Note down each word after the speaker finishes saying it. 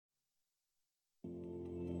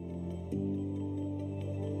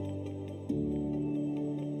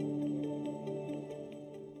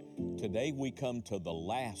Today we come to the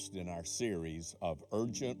last in our series of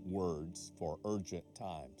urgent words for urgent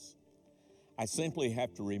times. I simply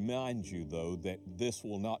have to remind you, though, that this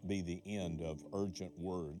will not be the end of urgent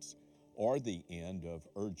words or the end of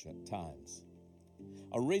urgent times.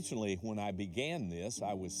 Originally, when I began this,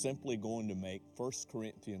 I was simply going to make 1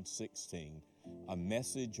 Corinthians 16 a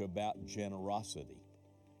message about generosity,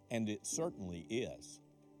 and it certainly is,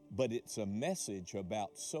 but it's a message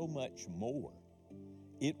about so much more.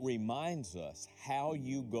 It reminds us how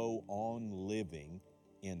you go on living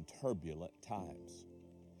in turbulent times.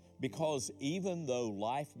 Because even though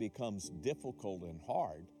life becomes difficult and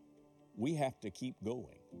hard, we have to keep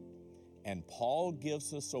going. And Paul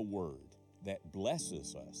gives us a word that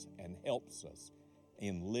blesses us and helps us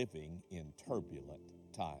in living in turbulent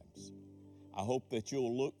times. I hope that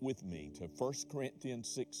you'll look with me to 1 Corinthians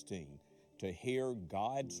 16 to hear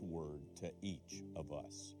God's word to each of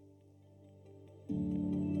us.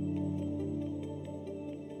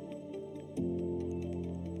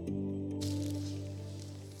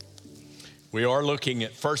 We are looking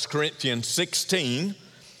at 1 Corinthians 16,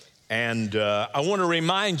 and I want to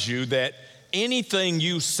remind you that anything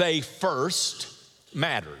you say first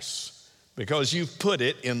matters because you've put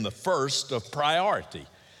it in the first of priority.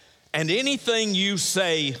 And anything you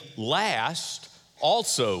say last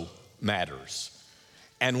also matters.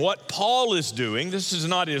 And what Paul is doing, this is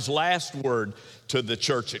not his last word to the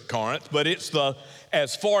church at Corinth, but it's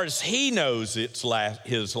as far as he knows, it's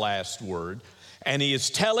his last word. And he is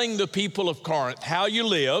telling the people of Corinth how you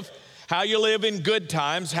live in good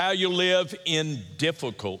times, how you live in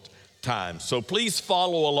difficult times. So please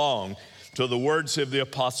follow along to the words of the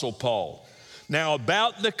Apostle Paul. Now,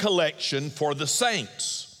 about the collection for the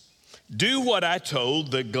saints, do what I told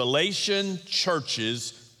the Galatian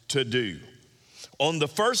churches to do. On the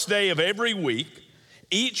first day of every week,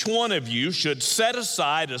 each one of you should set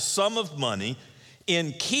aside a sum of money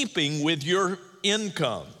in keeping with your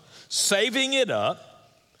income, saving it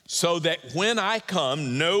up so that when I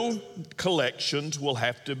come, no collections will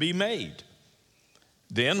have to be made.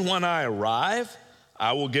 Then when I arrive,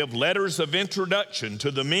 I will give letters of introduction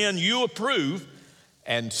to the men you approve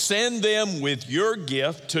and send them with your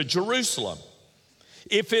gift to Jerusalem.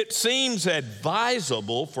 If it seems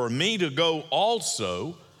advisable for me to go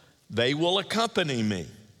also, they will accompany me.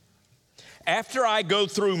 After I go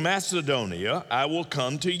through Macedonia, I will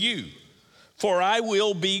come to you, for I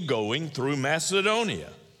will be going through Macedonia.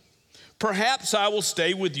 Perhaps I will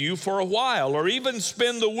stay with you for a while or even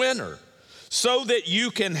spend the winter so that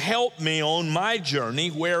you can help me on my journey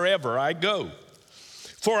wherever I go.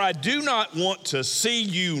 For I do not want to see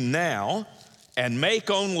you now and make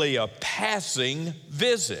only a passing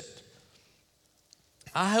visit.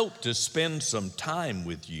 I hope to spend some time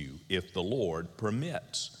with you if the Lord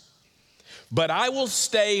permits. But I will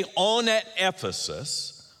stay on at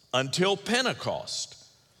Ephesus until Pentecost,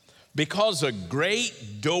 because a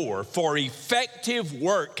great door for effective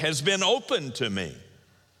work has been opened to me,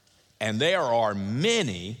 and there are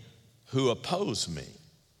many who oppose me.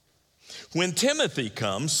 When Timothy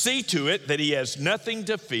comes, see to it that he has nothing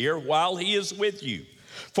to fear while he is with you,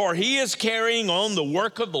 for he is carrying on the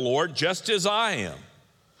work of the Lord just as I am.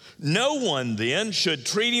 No one then should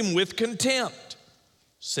treat him with contempt.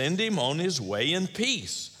 Send him on his way in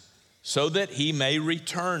peace, so that he may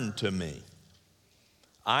return to me.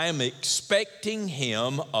 I am expecting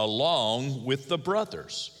him along with the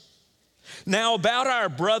brothers. Now about our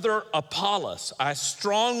brother Apollos, I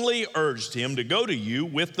strongly urged him to go to you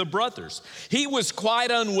with the brothers. He was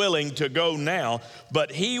quite unwilling to go now,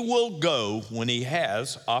 but he will go when he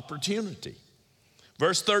has opportunity.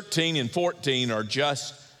 Verse 13 and 14 are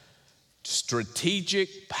just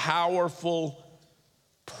strategic, powerful,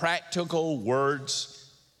 practical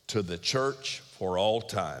words to the church for all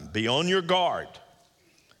time. Be on your guard.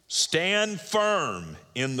 Stand firm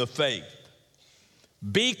in the faith.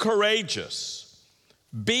 Be courageous.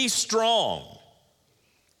 Be strong.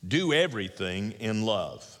 Do everything in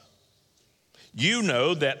love. You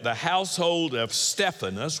know that the household of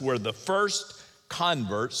Stephanas were the first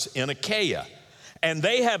converts in Achaia, and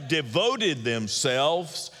they have devoted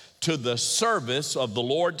themselves to the service of the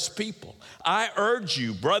Lord's people. I urge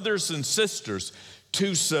you, brothers and sisters,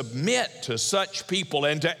 to submit to such people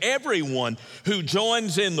and to everyone who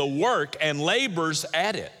joins in the work and labors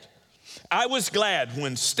at it. I was glad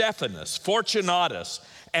when Stephanas, Fortunatus,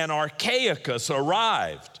 and Archaicus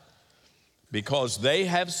arrived, because they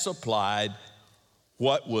have supplied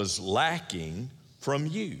what was lacking from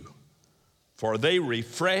you. For they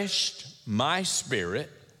refreshed my spirit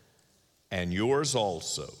and yours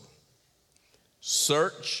also.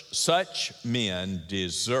 Such men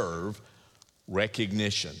deserve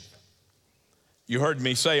recognition. You heard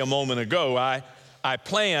me say a moment ago, I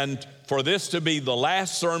planned for this to be the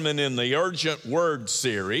last sermon in the Urgent Word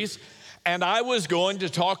series, and I was going to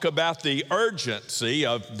talk about the urgency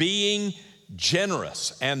of being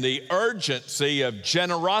generous and the urgency of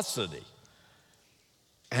generosity.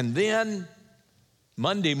 And then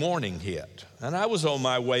Monday morning hit, and I was on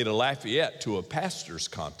my way to Lafayette to a pastor's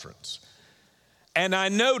conference. And I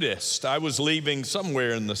noticed, I was leaving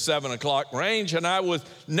somewhere in the 7 o'clock range, and I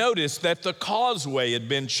noticed that the causeway had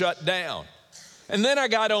been shut down. And then I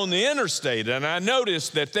got on the interstate, and I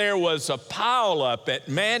noticed that there was a pileup at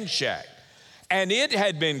Manchac, and it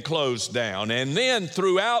had been closed down. And then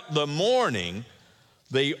throughout the morning,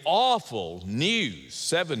 the awful news,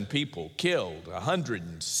 7 people killed,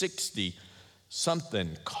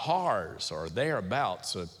 160-something cars or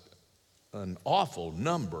thereabouts, an awful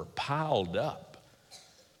number piled up.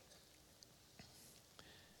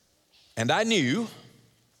 And I knew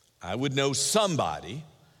I would know somebody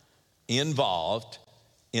involved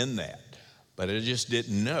in that, but I just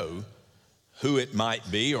didn't know who it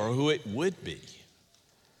might be or who it would be.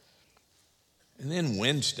 And then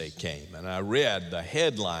Wednesday came, and I read the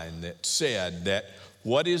headline that said that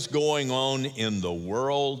what is going on in the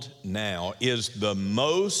world now is the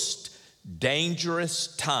most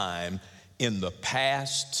dangerous time in the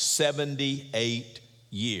past 78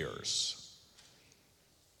 years.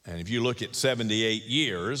 And if you look at 78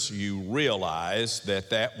 years, you realize that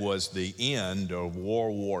that was the end of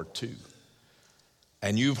World War II.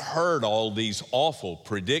 And you've heard all these awful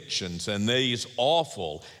predictions and these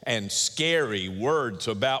awful and scary words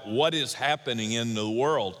about what is happening in the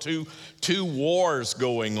world. Two wars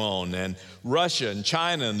going on, and Russia and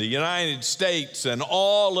China and the United States and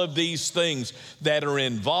all of these things that are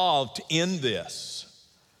involved in this.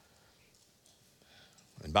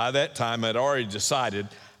 And by that time, I'd already decided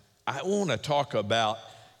I want to talk about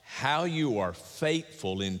how you are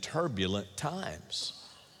faithful in turbulent times.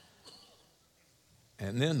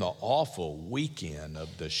 And then the awful weekend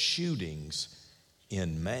of the shootings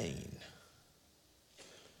in Maine.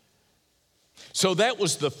 So that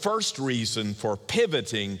was the first reason for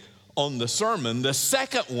pivoting on the sermon. The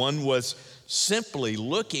second one was simply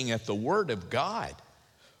looking at the Word of God.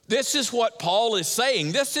 This is what Paul is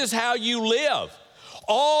saying. This is how you live.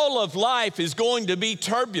 All of life is going to be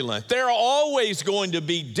turbulent. There are always going to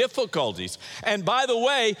be difficulties. And by the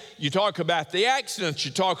way, you talk about the accidents,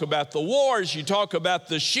 you talk about the wars, you talk about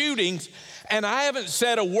the shootings, and I haven't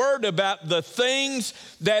said a word about the things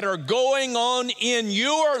that are going on in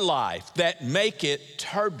your life that make it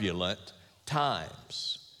turbulent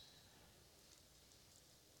times.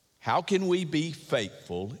 How can we be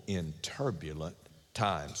faithful in turbulent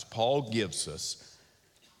times? Paul gives us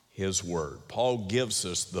His Word. Paul gives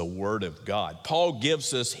us the Word of God. Paul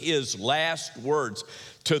gives us his last words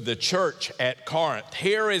to the church at Corinth.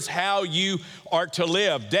 Here is how you are to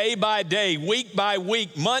live day by day, week by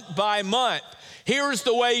week, month by month. Here's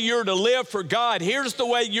the way you're to live for God. Here's the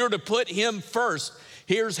way you're to put Him first.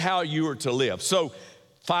 Here's how you are to live. So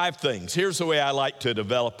 5 things. Here's the way I like to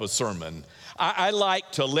develop a sermon. I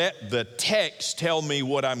like to let the text tell me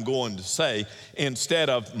what I'm going to say instead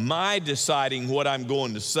of my deciding what I'm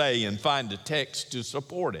going to say and find a text to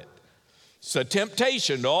support it. It's a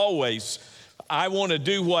temptation to always, I want to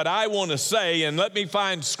do what I want to say and let me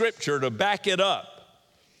find scripture to back it up.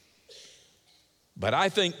 But I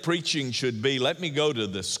think preaching should be, let me go to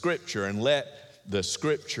the scripture and let the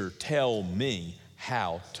scripture tell me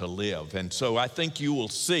how to live. And so I think you will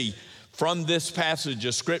see from this passage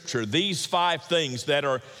of Scripture, these 5 things that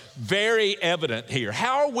are very evident here.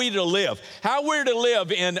 How are we to live? How we're to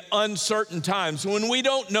live in uncertain times when we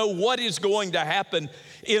don't know what is going to happen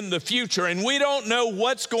in the future and we don't know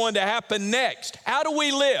what's going to happen next. How do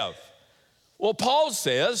we live? Well, Paul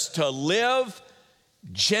says to live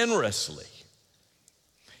generously.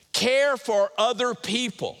 Care for other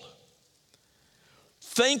people.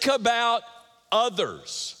 Think about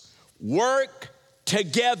others. Work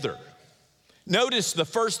together. Notice the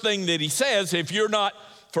first thing that he says, if you're not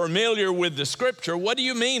familiar with the scripture, what do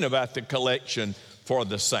you mean about the collection for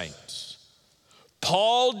the saints?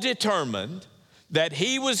 Paul determined that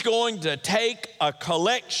he was going to take a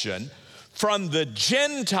collection from the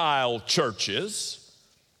Gentile churches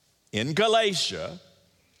in Galatia,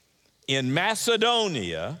 in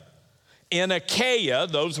Macedonia, in Achaia,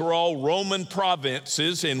 those were all Roman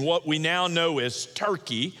provinces in what we now know as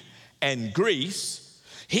Turkey and Greece.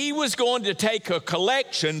 He was going to take a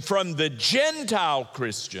collection from the Gentile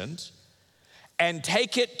Christians and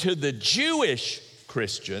take it to the Jewish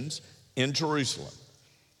Christians in Jerusalem.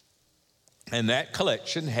 And that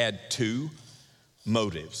collection had 2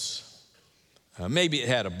 motives. Maybe it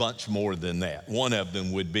had a bunch more than that. One of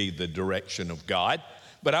them would be the direction of God.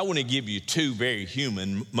 But I want to give you two very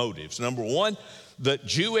human motives. Number one, the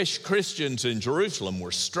Jewish Christians in Jerusalem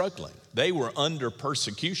were struggling. They were under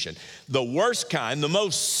persecution. The worst kind, the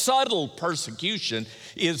most subtle persecution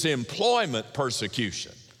is employment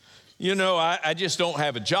persecution. You know, I just don't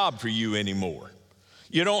have a job for you anymore.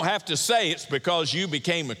 You don't have to say it's because you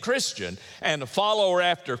became a Christian and a follower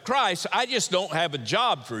after Christ. I just don't have a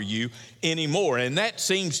job for you anymore. And that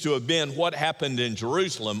seems to have been what happened in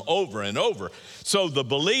Jerusalem over and over. So the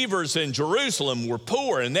believers in Jerusalem were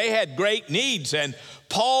poor and they had great needs, and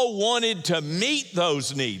Paul wanted to meet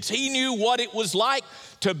those needs. He knew what it was like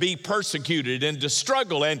to be persecuted and to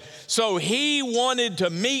struggle, and so he wanted to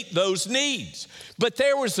meet those needs. But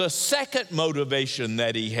there was a second motivation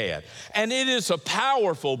that he had, and it is a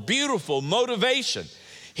powerful, beautiful motivation.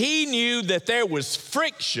 He knew that there was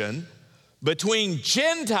friction between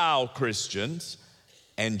Gentile Christians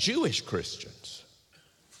and Jewish Christians,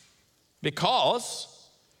 because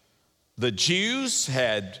the Jews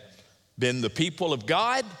had been the people of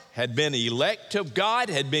God, had been elect of God,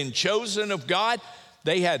 had been chosen of God.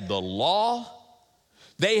 They had the law,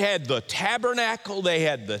 they had the tabernacle, they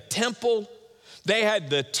had the temple, they had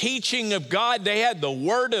the teaching of God, they had the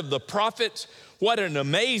word of the prophets. What an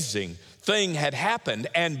amazing thing had happened.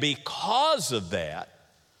 And because of that,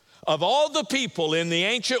 of all the people in the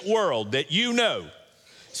ancient world that you know,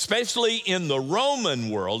 especially in the Roman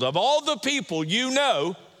world, of all the people you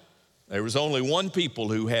know, there was only one people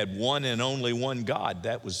who had one and only one God.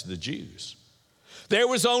 That was the Jews. There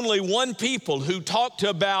was only one people who talked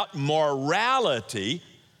about morality,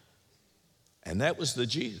 and that was the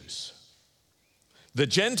Jews. The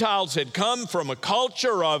Gentiles had come from a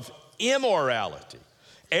culture of immorality.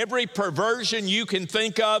 Every perversion you can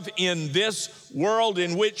think of in this world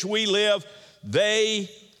in which we live, they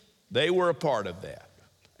were a part of that.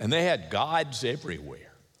 And they had gods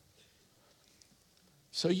everywhere.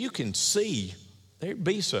 So you can see there'd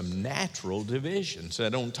be some natural divisions.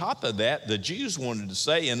 And on top of that, the Jews wanted to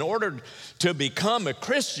say, in order to become a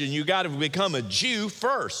Christian, you got to become a Jew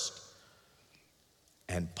first.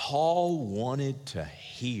 And Paul wanted to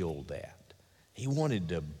heal that. He wanted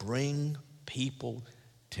to bring people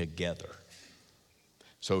together.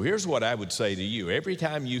 So here's what I would say to you. Every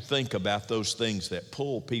time you think about those things that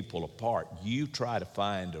pull people apart, you try to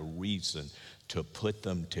find a reason to put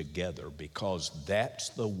them together, because that's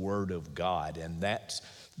the Word of God and that's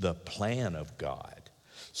the plan of God.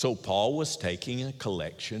 So Paul was taking a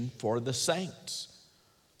collection for the saints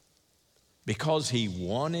because he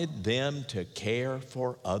wanted them to care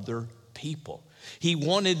for other people. He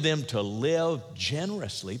wanted them to live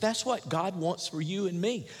generously. That's what God wants for you and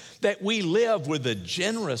me, that we live with a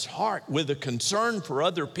generous heart, with a concern for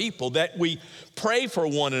other people, that we pray for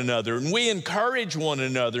one another and we encourage one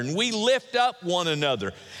another and we lift up one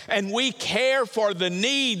another and we care for the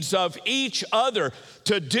needs of each other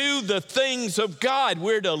to do the things of God.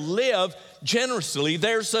 We're to live generously.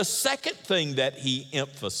 There's a second thing that he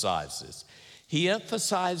emphasizes. He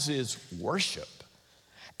emphasizes worship.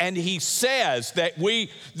 And he says that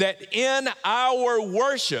in our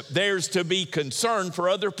worship, there's to be concern for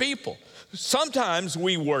other people. Sometimes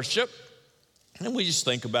we worship and we just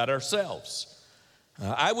think about ourselves.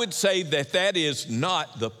 I would say that is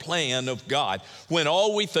not the plan of God, when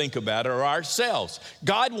all we think about are ourselves.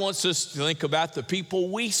 God wants us to think about the people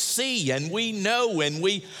we see and we know and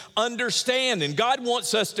we understand. And God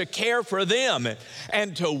wants us to care for them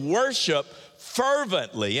and to worship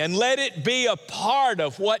fervently, and let it be a part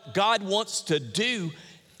of what God wants to do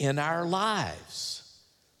in our lives.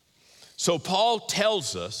 So Paul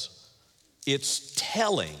tells us, it's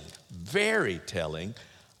telling, very telling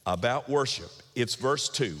about worship. It's verse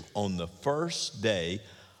 2, on the first day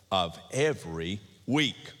of every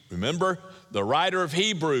week. Remember, the writer of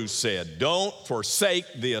Hebrews said, don't forsake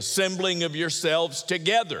the assembling of yourselves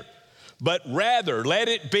together, but rather let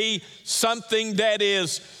it be something that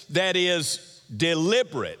is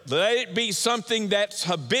deliberate. Let it be something that's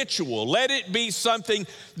habitual. Let it be something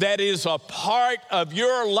that is a part of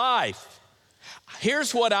your life.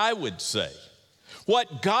 Here's what I would say.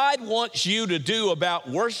 What God wants you to do about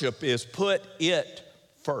worship is put it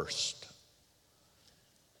first.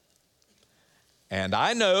 And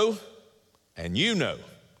I know, and you know,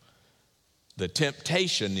 the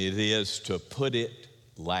temptation it is to put it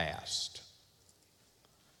last.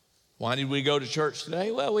 Why did we go to church today?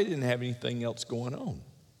 Well, we didn't have anything else going on.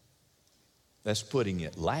 That's putting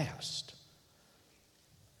it last.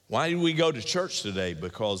 Why did we go to church today?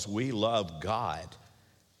 Because we love God,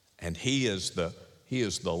 and He is the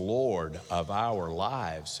Lord of our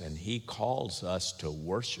lives, and He calls us to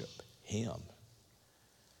worship Him.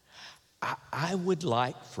 I would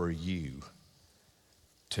like for you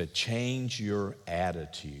to change your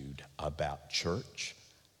attitude about church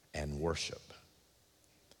and worship.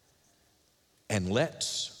 And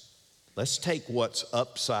let's take what's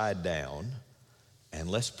upside down and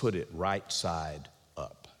let's put it right side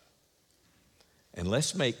up. And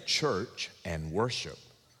let's make church and worship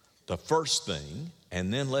the first thing,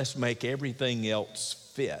 and then let's make everything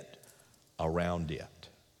else fit around it.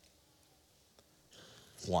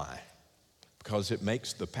 Why? Because it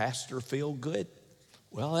makes the pastor feel good?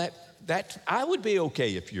 Well, that I would be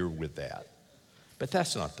okay if you're with that, but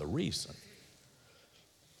that's not the reason.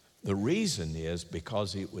 The reason is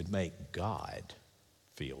because it would make God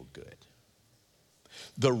feel good.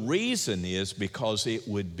 The reason is because it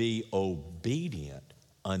would be obedient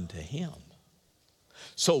unto him.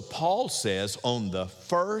 So Paul says, on the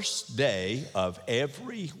first day of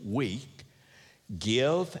every week,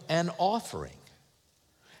 give an offering.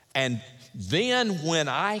 And then when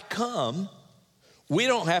I come, we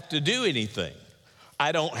don't have to do anything.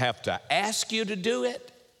 I don't have to ask you to do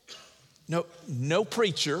it. No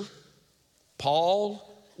preacher, Paul,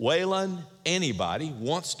 Waylon, anybody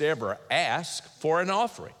wants to ever ask for an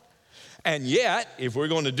offering. And yet, if we're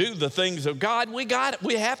going to do the things of God, we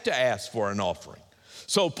have to ask for an offering.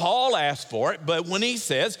 So Paul asked for it, but when he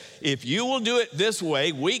says, if you will do it this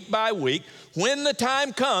way, week by week, when the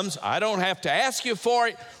time comes, I don't have to ask you for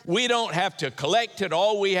it. We don't have to collect it.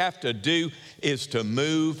 All we have to do is to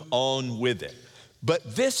move on with it.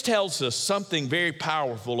 But this tells us something very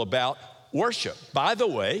powerful about worship. By the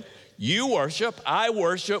way, you worship, I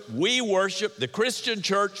worship, we worship. The Christian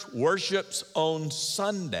church worships on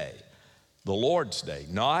Sunday, the Lord's Day,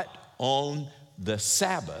 not on the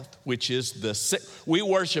Sabbath, which is we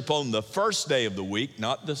worship on the first day of the week,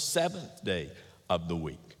 not the seventh day of the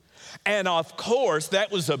week. And of course,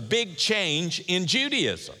 that was a big change in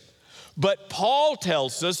Judaism. But Paul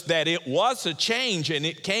tells us that it was a change and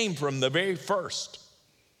it came from the very first.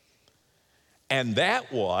 And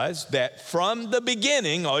that was that from the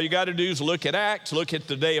beginning, all you got to do is look at Acts, look at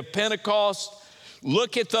the day of Pentecost,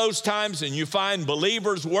 look at those times and you find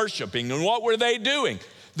believers worshiping. And what were they doing?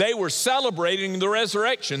 They were celebrating the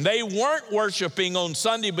resurrection. They weren't worshiping on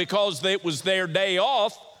Sunday because it was their day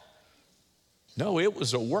off. No, it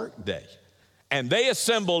was a work day. And they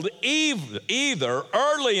assembled either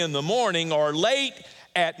early in the morning or late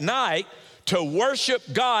at night to worship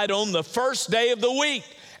God on the first day of the week.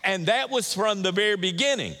 And that was from the very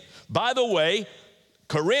beginning. By the way,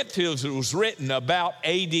 Corinthians was written about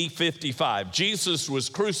AD 55. Jesus was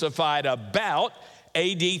crucified about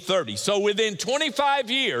AD 30. So within 25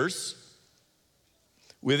 years,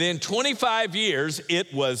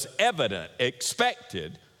 it was evident,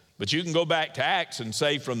 expected, but you can go back to Acts and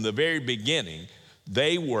say from the very beginning,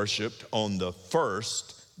 they worshiped on the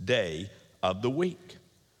first day of the week.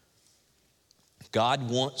 God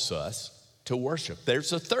wants us to worship.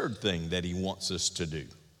 There's a third thing that he wants us to do.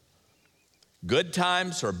 Good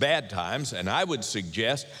times or bad times, and I would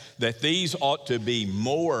suggest that these ought to be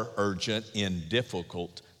more urgent in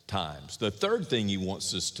difficult times. The third thing he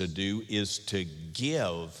wants us to do is to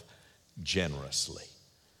give generously.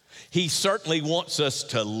 He certainly wants us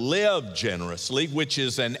to live generously, which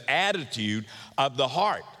is an attitude of the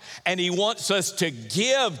heart. And he wants us to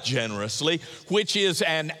give generously, which is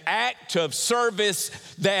an act of service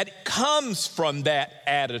that comes from that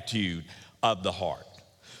attitude of the heart.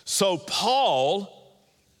 So Paul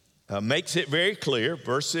makes it very clear,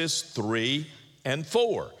 verses 3 and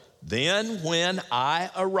 4. Then when I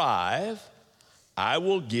arrive, I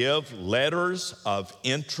will give letters of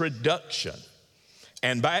introduction.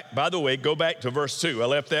 And by the way, go back to verse 2. I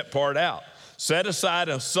left that part out. Set aside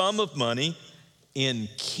a sum of money in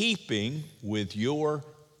keeping with your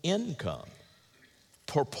income,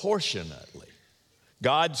 proportionately.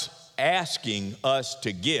 God's asking us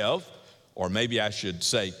to give, or maybe I should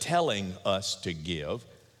say telling us to give,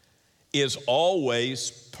 is always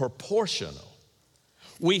proportional.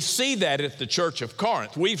 We see that at the church of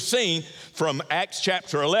Corinth. We've seen from Acts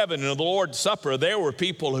chapter 11 in the Lord's Supper, there were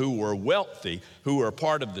people who were wealthy who were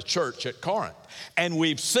part of the church at Corinth. And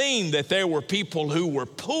we've seen that there were people who were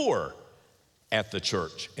poor at the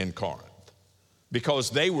church in Corinth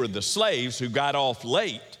because they were the slaves who got off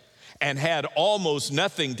late and had almost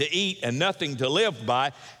nothing to eat and nothing to live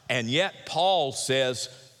by. And yet Paul says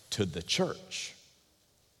to the church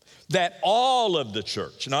that all of the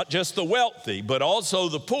church, not just the wealthy, but also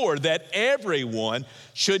the poor, that everyone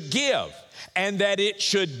should give and that it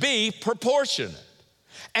should be proportionate.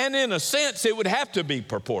 And in a sense, it would have to be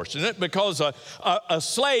proportionate because a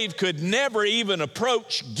slave could never even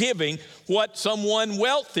approach giving what someone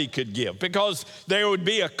wealthy could give, because there would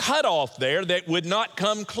be a cutoff there that would not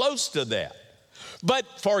come close to that. But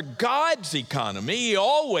for God's economy, He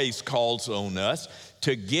always calls on us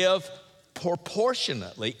to give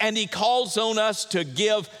proportionately, and He calls on us to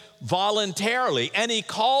give voluntarily, and He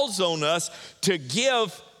calls on us to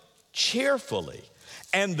give cheerfully.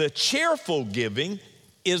 And the cheerful giving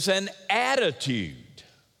is an attitude.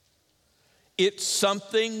 It's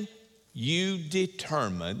something you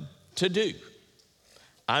determine to do.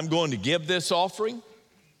 I'm going to give this offering.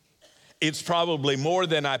 It's probably more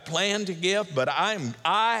than I plan to give, but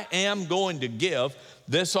I am going to give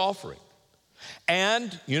this offering.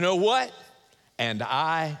 And you know what? And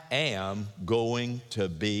I am going to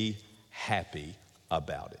be happy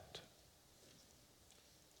about it.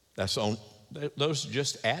 Those are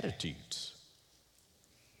just attitudes.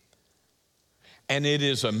 And it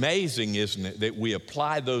is amazing, isn't it, that we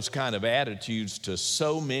apply those kind of attitudes to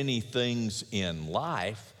so many things in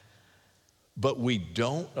life, but we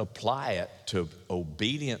don't apply it to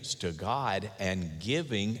obedience to God and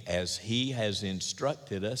giving as He has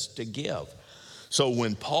instructed us to give. So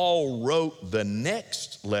when Paul wrote the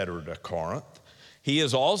next letter to Corinth, he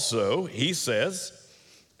says,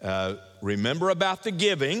 remember about the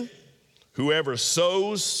giving. Whoever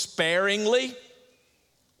sows sparingly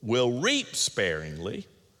will reap sparingly.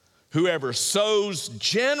 Whoever sows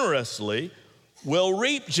generously will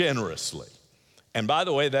reap generously. And by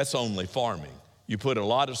the way, that's only farming. You put a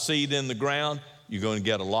lot of seed in the ground, you're going to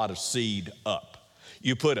get a lot of seed up.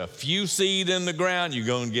 You put a few seed in the ground, you're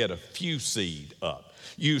going to get a few seed up.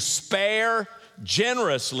 You spare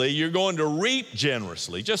generously, you're going to reap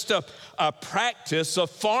generously. Just a practice of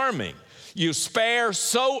farming. You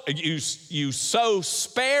sow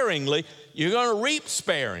sparingly, you're going to reap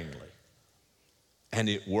sparingly. And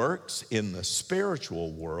it works in the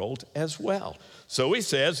spiritual world as well. So he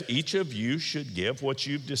says, each of you should give what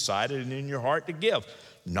you've decided in your heart to give.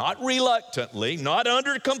 Not reluctantly, not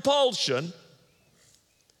under compulsion,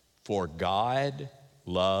 for God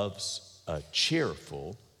loves a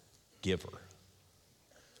cheerful giver.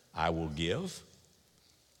 I will give,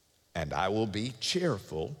 and I will be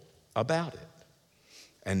cheerful about it.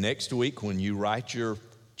 And next week, when you write your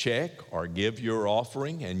check or give your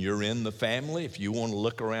offering and you're in the family, if you want to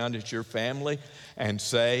look around at your family and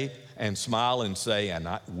say and smile and say,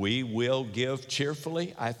 we will give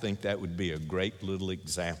cheerfully, I think that would be a great little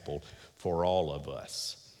example for all of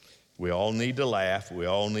us. We all need to laugh. We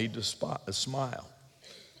all need to smile.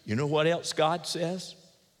 You know what else God says?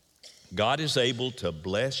 God is able to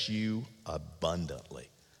bless you abundantly.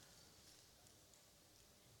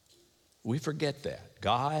 We forget that.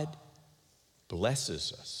 God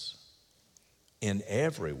blesses us in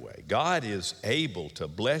every way. God is able to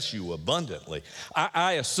bless you abundantly.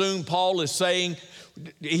 I assume Paul is saying,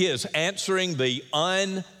 he is answering the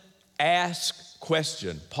unasked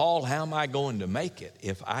question. Paul, how am I going to make it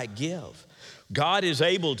if I give? God is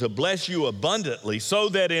able to bless you abundantly so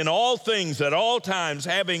that in all things, at all times,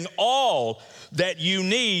 having all that you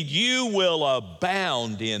need, you will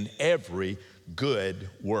abound in every good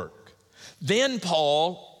work. Then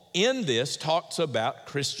Paul, in this, talks about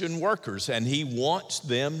Christian workers, and he wants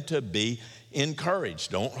them to be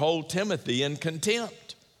encouraged. Don't hold Timothy in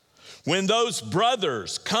contempt. When those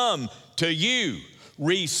brothers come to you,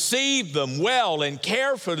 receive them well and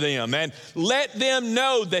care for them and let them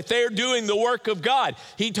know that they're doing the work of God.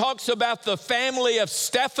 He talks about the family of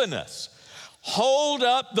Stephanus. Hold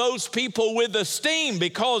up those people with esteem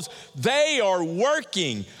because they are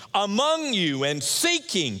working among you and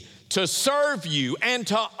seeking to serve you and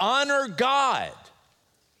to honor God.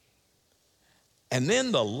 And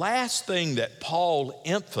then the last thing that Paul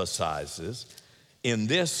emphasizes in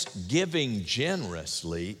this giving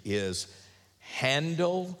generously is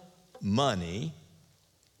handle money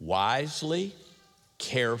wisely,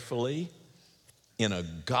 carefully, in a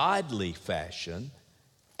godly fashion,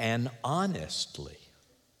 and honestly.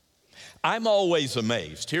 I'm always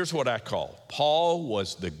amazed. Here's what I call. Paul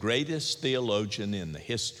was the greatest theologian in the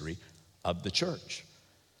history of the church.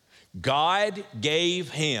 God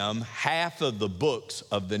gave him half of the books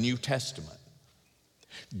of the New Testament.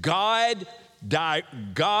 God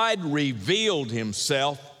revealed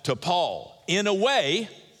himself to Paul in a way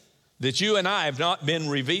that you and I have not been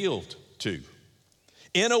revealed to.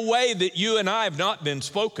 In a way that you and I have not been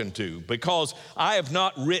spoken to, because I have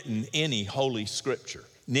not written any Holy Scripture.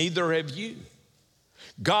 Neither have you.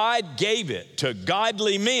 God gave it to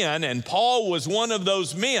godly men, and Paul was one of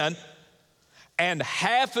those men, and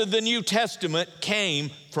half of the New Testament came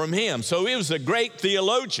from him. So he was a great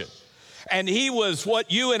theologian, and he was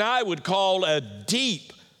what you and I would call a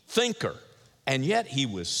deep thinker, and yet he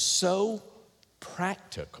was so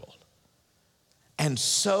practical and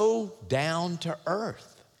so down to earth.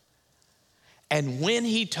 And when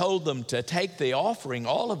he told them to take the offering,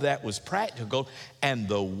 all of that was practical, and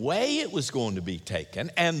the way it was going to be taken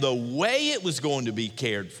and the way it was going to be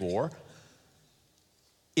cared for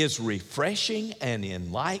is refreshing and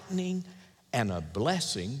enlightening and a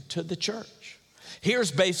blessing to the church. Here's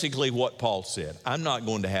basically what Paul said: I'm not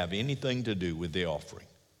going to have anything to do with the offering.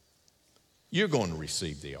 You're going to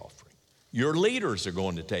receive the offering. Your leaders are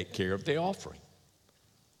going to take care of the offering.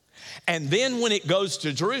 And then when it goes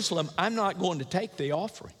to Jerusalem, I'm not going to take the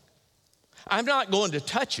offering. I'm not going to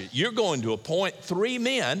touch it. You're going to appoint 3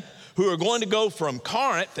 men who are going to go from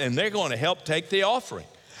Corinth, and they're going to help take the offering.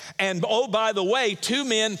 And oh, by the way, 2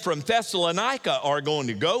 men from Thessalonica are going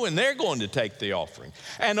to go, and they're going to take the offering.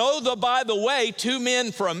 And oh, by the way, 2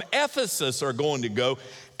 men from Ephesus are going to go,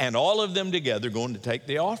 and all of them together are going to take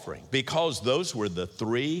the offering, because those were the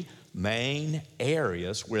 3 main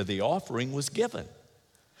areas where the offering was given.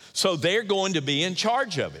 So they're going to be in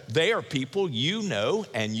charge of it. They are people you know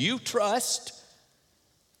and you trust,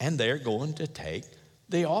 and they're going to take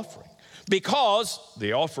the offering. Because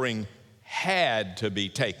the offering had to be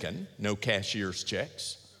taken, no cashier's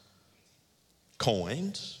checks,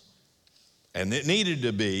 coins, and it needed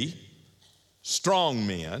to be strong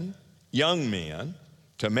men, young men,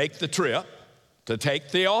 to make the trip to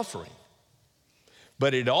take the offering.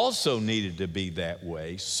 But it also needed to be that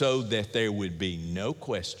way so that there would be no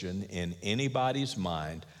question in anybody's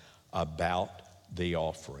mind about the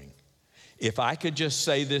offering. If I could just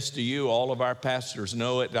say this to you, all of our pastors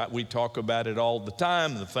know it. We talk about it all the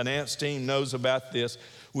time. The finance team knows about this.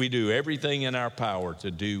 We do everything in our power to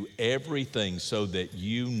do everything so that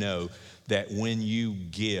you know that when you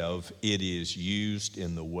give, it is used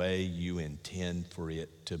in the way you intend for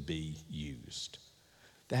it to be used.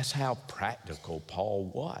 That's how practical Paul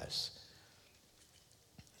was.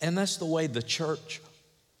 And that's the way the church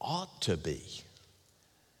ought to be.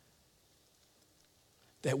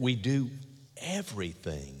 That we do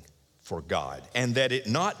everything for God, and that it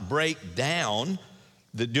not break down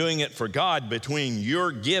the doing it for God between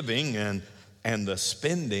your giving and the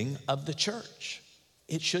spending of the church.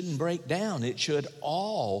 It shouldn't break down. It should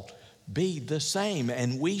all be the same,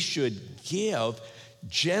 and we should give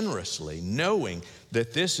generously, knowing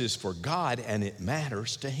that this is for God and it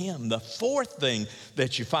matters to Him. The fourth thing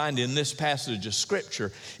that you find in this passage of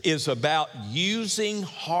Scripture is about using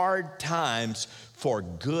hard times for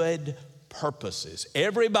good purposes.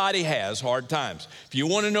 Everybody has hard times. If you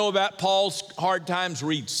want to know about Paul's hard times,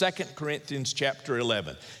 read 2 Corinthians chapter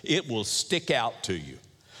 11. It will stick out to you.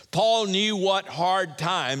 Paul knew what hard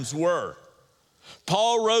times were.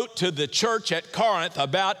 Paul wrote to the church at Corinth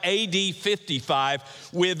about AD 55.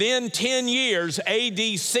 Within 10 years,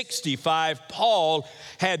 AD 65, Paul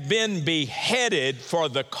had been beheaded for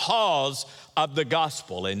the cause of the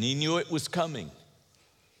gospel, and he knew it was coming.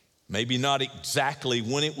 Maybe not exactly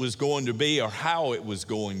when it was going to be or how it was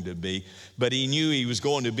going to be, but he knew he was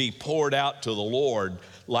going to be poured out to the Lord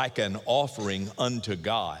like an offering unto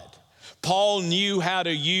God. Paul knew how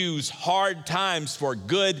to use hard times for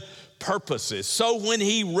good purposes. So when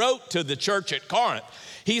he wrote to the church at Corinth,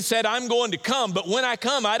 he said, I'm going to come, but when I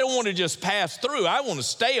come, I don't want to just pass through. I want to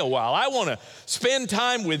stay a while. I want to spend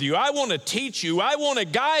time with you. I want to teach you. I want to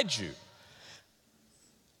guide you.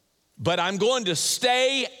 But I'm going to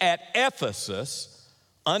stay at Ephesus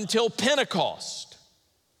until Pentecost.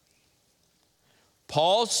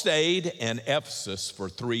 Paul stayed in Ephesus for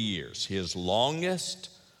 3 years, his longest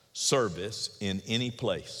service in any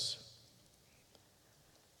place.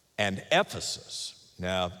 And Ephesus,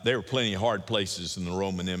 now there were plenty of hard places in the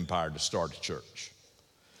Roman Empire to start a church.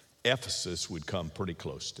 Ephesus would come pretty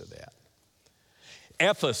close to that.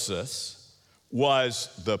 Ephesus was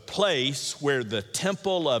the place where the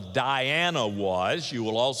temple of Diana was. You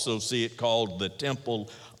will also see it called the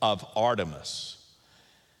temple of Artemis.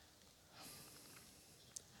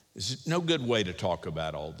 There's no good way to talk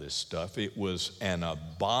about all this stuff. It was an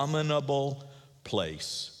abominable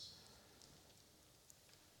place.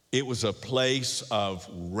 It was a place of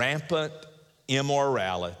rampant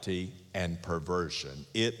immorality and perversion.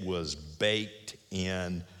 It was baked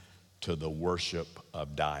in to the worship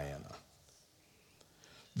of Diana.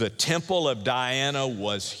 The temple of Diana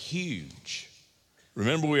was huge.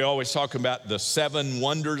 Remember, we always talk about the 7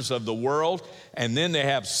 wonders of the world, and then they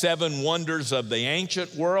have 7 wonders of the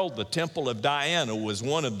ancient world. The temple of Diana was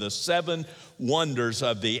one of the 7 wonders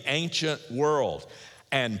of the ancient world.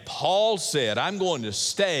 And Paul said, I'm going to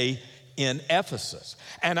stay in Ephesus.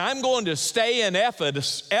 And I'm going to stay in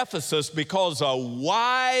Ephesus because a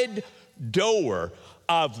wide door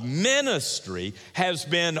of ministry has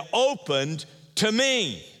been opened to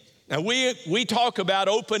me. Now, we talk about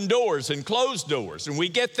open doors and closed doors, and we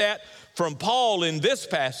get that from Paul in this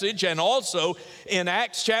passage and also in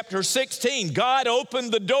Acts chapter 16. God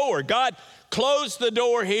opened the door. God closed the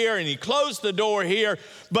door here and he closed the door here,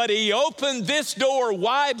 but he opened this door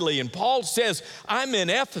widely. And Paul says, I'm in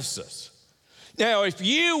Ephesus. Now, if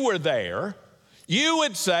you were there, you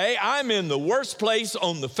would say, I'm in the worst place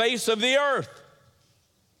on the face of the earth.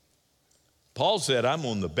 Paul said, I'm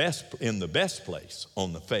in the best place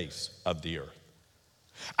on the face of the earth.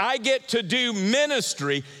 I get to do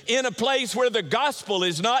ministry in a place where the gospel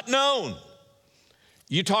is not known.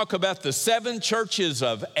 You talk about the 7 churches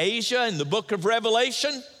of Asia in the book of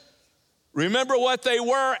Revelation. Remember what they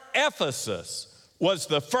were? Ephesus was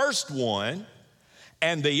the first one,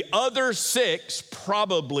 and the other 6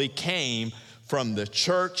 probably came from the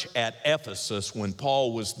church at Ephesus when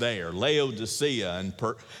Paul was there. Laodicea and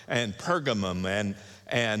Pergamum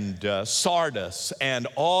and Sardis and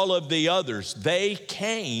all of the others, they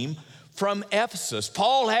came from Ephesus.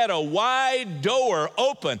 Paul had a wide door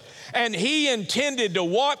open, and he intended to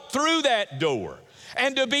walk through that door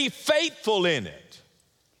and to be faithful in it.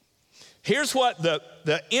 Here's what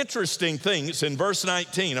the interesting thing is in verse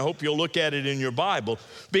 19. I hope you'll look at it in your Bible.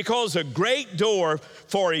 Because a great door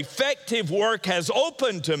for effective work has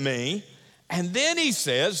opened to me. And then he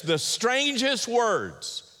says the strangest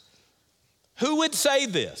words. Who would say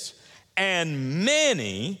this? And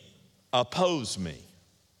many oppose me.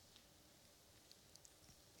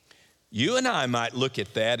 You and I might look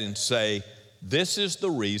at that and say, this is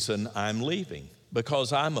the reason I'm leaving,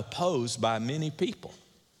 because I'm opposed by many people.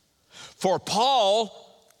 For Paul,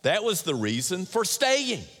 that was the reason for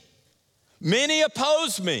staying. Many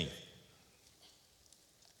oppose me,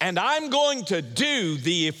 and I'm going to do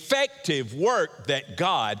the effective work that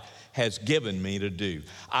God has given me to do.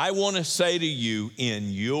 I want to say to you, in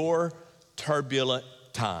your turbulent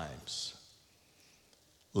times,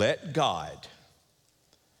 let God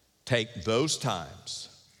take those times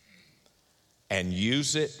and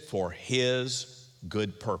use it for His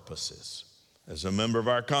good purposes. As a member of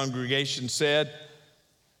our congregation said,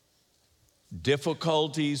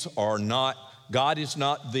 difficulties are not, God is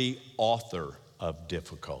not the author of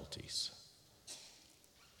difficulties,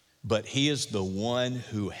 but He is the one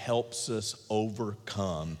who helps us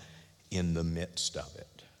overcome in the midst of it.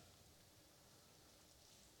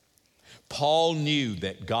 Paul knew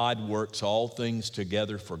that God works all things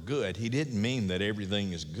together for good. He didn't mean that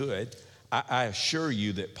everything is good. I assure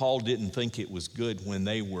you that Paul didn't think it was good when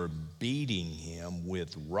they were beating him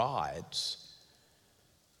with rods.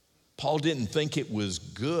 Paul didn't think it was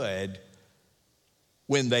good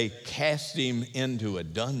when they cast him into a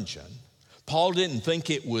dungeon. Paul didn't think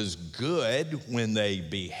it was good when they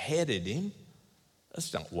beheaded him.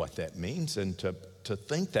 That's not what that means. And to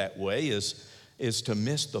think that way is to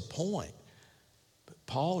miss the point. But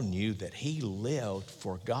Paul knew that he lived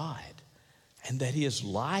for God, and that his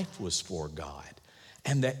life was for God,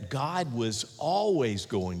 and that God was always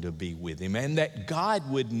going to be with him, and that God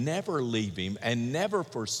would never leave him and never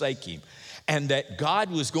forsake him, and that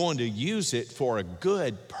God was going to use it for a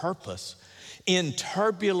good purpose. In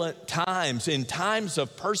turbulent times, in times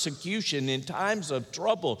of persecution, in times of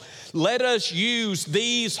trouble, let us use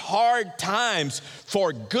these hard times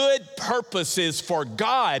for good purposes for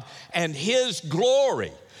God and His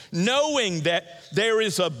glory, knowing that there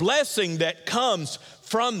is a blessing that comes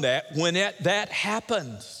from that when that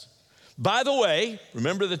happens. By the way,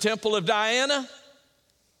 remember the temple of Diana?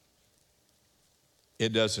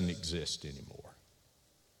 It doesn't exist anymore.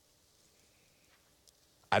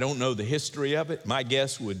 I don't know the history of it. My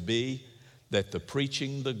guess would be that the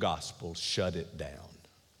preaching the gospel shut it down.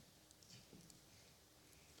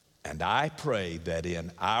 And I pray that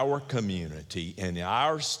in our community, in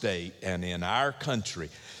our state, and in our country,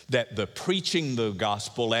 that the preaching the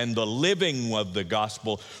gospel and the living of the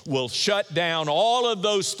gospel will shut down all of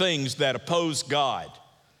those things that oppose God,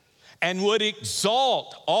 and would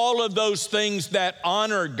exalt all of those things that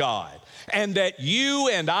honor God, and that you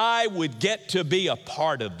and I would get to be a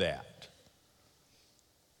part of that.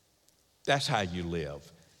 That's how you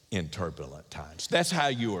live in turbulent times. That's how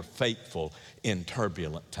you are faithful in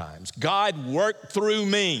turbulent times. God worked through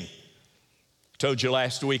me. I told you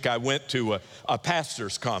last week I went to a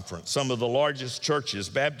pastor's conference, some of the largest churches,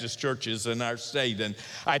 Baptist churches in our state, and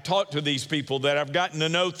I talked to these people that I've gotten to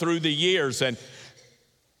know through the years, and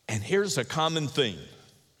here's a common theme.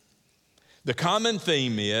 The common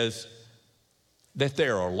theme is that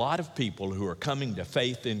there are a lot of people who are coming to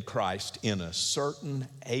faith in Christ in a certain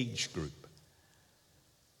age group.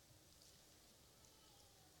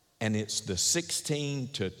 And it's the 16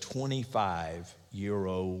 to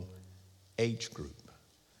 25-year-old age group,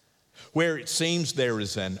 where it seems there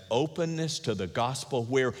is an openness to the gospel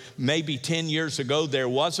where maybe 10 years ago there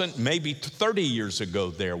wasn't, maybe 30 years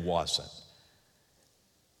ago there wasn't.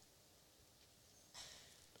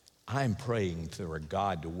 I'm praying for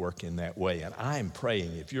God to work in that way. And I'm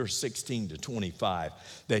praying if you're 16 to 25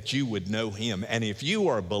 that you would know Him. And if you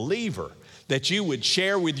are a believer, that you would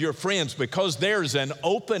share with your friends, because there's an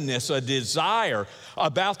openness, a desire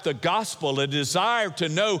about the gospel, a desire to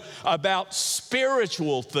know about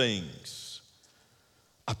spiritual things,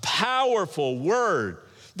 a powerful word,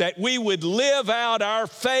 that we would live out our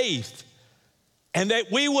faith and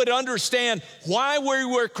that we would understand why we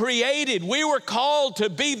were created. We were called to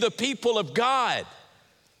be the people of God.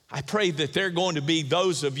 I pray that there are going to be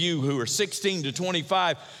those of you who are 16 to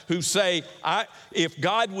 25 who say, if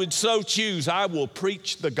God would so choose, I will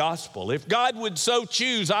preach the gospel. If God would so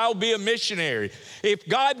choose, I'll be a missionary. If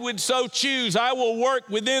God would so choose, I will work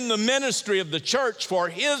within the ministry of the church for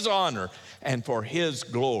His honor and for His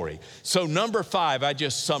glory. So number 5, I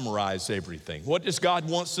just summarized everything. What does God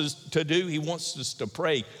want us to do? He wants us to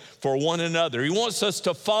pray for one another. He wants us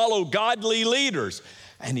to follow godly leaders,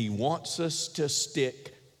 and He wants us to stick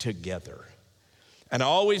together. And I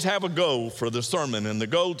always have a goal for the sermon, and the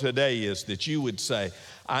goal today is that you would say,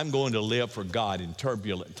 I'm going to live for God in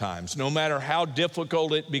turbulent times. No matter how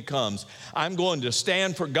difficult it becomes, I'm going to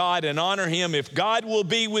stand for God and honor Him. If God will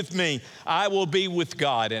be with me, I will be with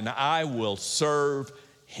God, and I will serve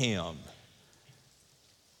Him.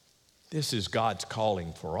 This is God's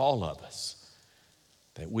calling for all of us,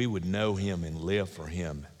 that we would know Him and live for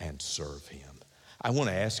Him and serve Him. I want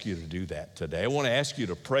to ask you to do that today. I want to ask you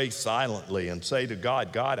to pray silently and say to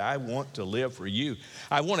God, God, I want to live for you.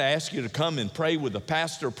 I want to ask you to come and pray with the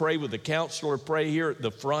pastor, pray with the counselor, pray here at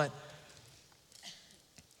the front.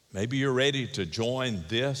 Maybe you're ready to join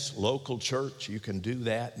this local church. You can do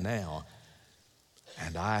that now.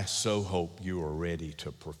 And I so hope you are ready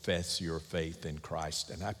to profess your faith in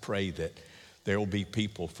Christ. And I pray that there will be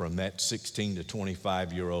people from that 16 to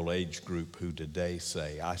 25-year-old age group who today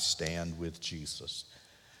say, I stand with Jesus,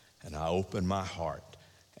 and I open my heart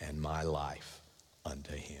and my life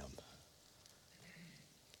unto Him.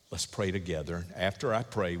 Let's pray together. After I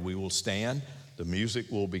pray, we will stand. The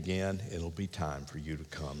music will begin. It'll be time for you to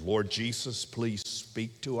come. Lord Jesus, please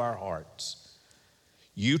speak to our hearts.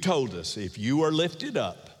 You told us if you are lifted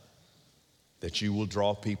up, that you will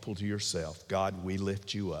draw people to yourself. God, we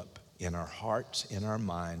lift you up. In our hearts, in our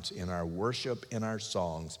minds, in our worship, in our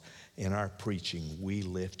songs, in our preaching, we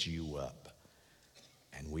lift you up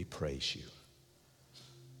and we praise you.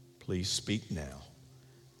 Please speak now.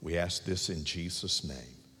 We ask this in Jesus'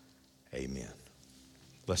 name. Amen.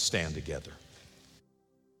 Let's stand together.